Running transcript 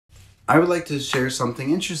I would like to share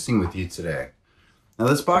something interesting with you today. Now,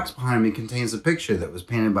 this box behind me contains a picture that was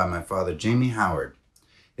painted by my father, Jamie Howard.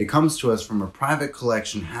 It comes to us from a private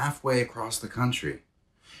collection halfway across the country.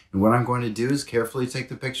 And what I'm going to do is carefully take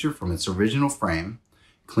the picture from its original frame,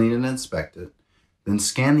 clean and inspect it, then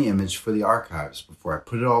scan the image for the archives before I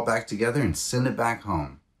put it all back together and send it back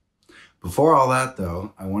home. Before all that,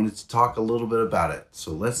 though, I wanted to talk a little bit about it,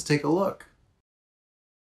 so let's take a look.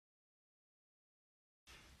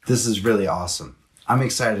 This is really awesome. I'm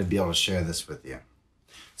excited to be able to share this with you.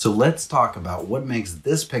 So let's talk about what makes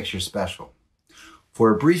this picture special.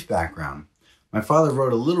 For a brief background, my father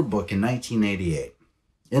wrote a little book in 1988.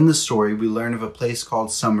 In the story, we learn of a place called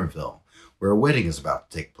Sommerville, where a wedding is about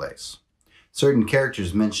to take place. Certain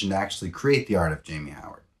characters mentioned actually create the art of Jamie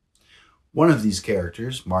Howard. One of these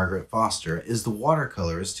characters, Margaret Foster, is the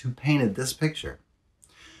watercolorist who painted this picture.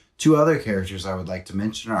 Two other characters I would like to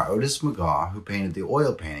mention are Otis McGaw, who painted the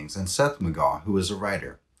oil paintings, and Seth McGaw, who was a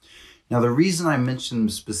writer. Now, the reason I mention them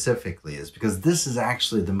specifically is because this is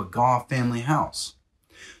actually the McGaw family house.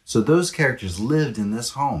 So those characters lived in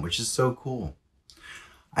this home, which is so cool.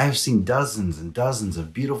 I have seen dozens and dozens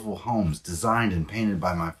of beautiful homes designed and painted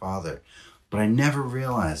by my father, but I never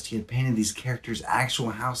realized he had painted these characters'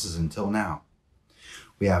 actual houses until now.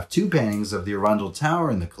 We have two paintings of the Arundel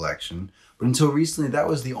Tower in the collection, but until recently that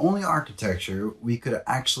was the only architecture we could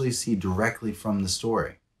actually see directly from the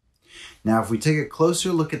story. Now, if we take a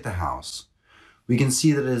closer look at the house, we can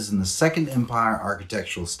see that it is in the Second Empire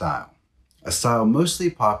architectural style, a style mostly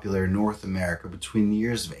popular in North America between the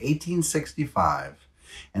years of 1865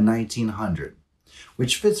 and 1900,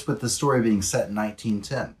 which fits with the story being set in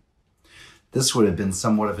 1910. This would have been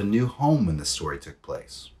somewhat of a new home when the story took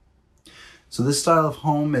place. So this style of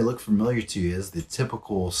home may look familiar to you as the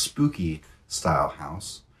typical spooky style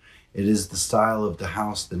house. It is the style of the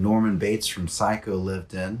house that Norman Bates from Psycho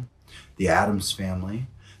lived in, the Addams Family,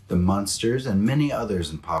 the Munsters, and many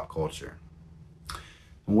others in pop culture.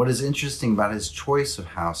 And what is interesting about his choice of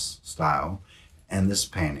house style and this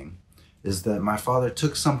painting is that my father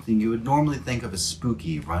took something you would normally think of as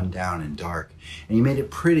spooky, run down, and dark, and he made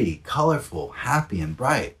it pretty, colorful, happy, and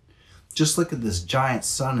bright. Just look at this giant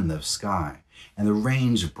sun in the sky and the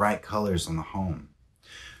range of bright colors on the home.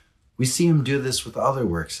 We see him do this with other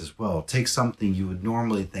works as well. Take something you would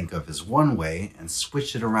normally think of as one way and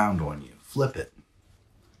switch it around on you, flip it.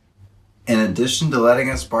 In addition to letting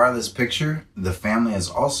us borrow this picture, the family has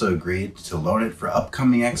also agreed to loan it for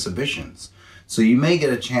upcoming exhibitions, so you may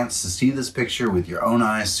get a chance to see this picture with your own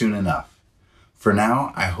eyes soon enough. For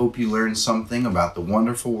now, I hope you learned something about the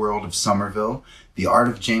wonderful world of Sommerville, the art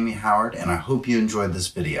of Jamie Howard, and I hope you enjoyed this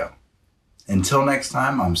video. Until next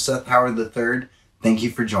time, I'm Seth Howard III. Thank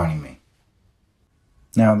you for joining me.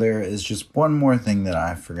 Now, there is just one more thing that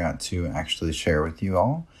I forgot to actually share with you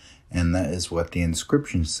all, and that is what the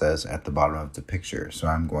inscription says at the bottom of the picture. So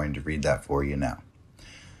I'm going to read that for you now.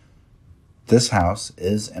 This house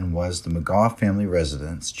is and was the McGaw family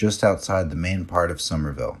residence just outside the main part of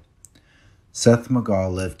Sommerville. Seth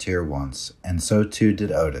McGaw lived here once, and so too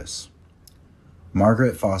did Otis.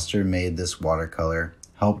 Margaret Foster made this watercolor,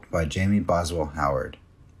 helped by Jamie Boswell Howard.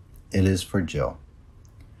 It is for Jill.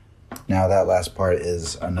 Now, that last part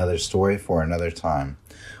is another story for another time.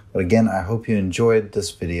 But again, I hope you enjoyed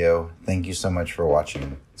this video. Thank you so much for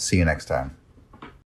watching. See you next time.